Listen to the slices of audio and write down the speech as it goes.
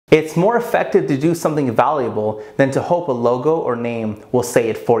It's more effective to do something valuable than to hope a logo or name will say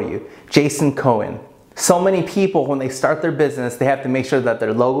it for you. Jason Cohen. So many people, when they start their business, they have to make sure that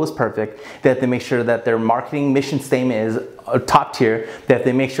their logo is perfect. They have to make sure that their marketing mission statement is top tier. They have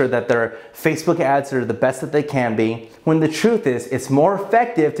to make sure that their Facebook ads are the best that they can be. When the truth is, it's more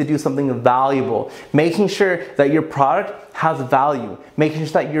effective to do something valuable. Making sure that your product has value. Making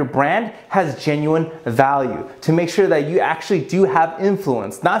sure that your brand has genuine value. To make sure that you actually do have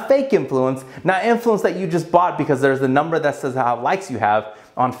influence. Not fake influence. Not influence that you just bought because there's a number that says how likes you have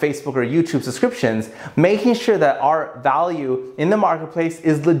on Facebook or YouTube subscriptions. Making sure that our value in the marketplace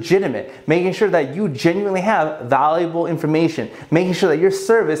is legitimate. Making sure that you genuinely have valuable information. Making sure that your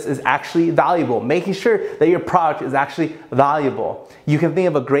service is actually valuable. Making sure that your product is actually valuable. You can think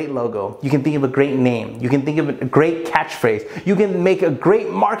of a great logo. You can think of a great name. You can think of a great catchphrase. You can make a great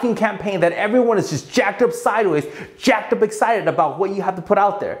marketing campaign that everyone is just jacked up sideways, jacked up excited about what you have to put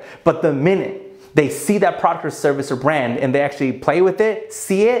out there. But the minute they see that product or service or brand and they actually play with it,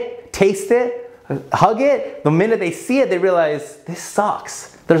 see it, taste it, hug it, the minute they see it, they realize this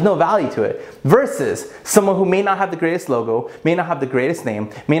sucks. There's no value to it. Versus someone who may not have the greatest logo, may not have the greatest name,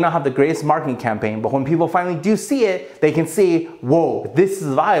 may not have the greatest marketing campaign, but when people finally do see it, they can see, whoa, this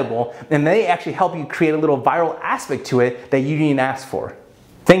is valuable, and they actually help you create a little viral aspect to it that you didn't ask for.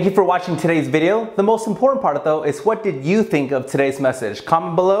 Thank you for watching today's video. The most important part though is, what did you think of today's message?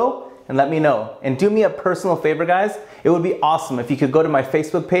 Comment below and let me know. And do me a personal favor, guys. It would be awesome if you could go to my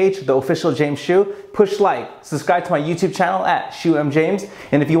Facebook page, The Official James Hsu, push like, subscribe to my YouTube channel at ShuMJames,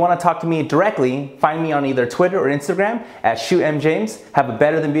 and if you want to talk to me directly, find me on either Twitter or Instagram at ShuMJames. Have a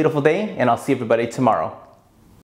better than beautiful day, and I'll see everybody tomorrow.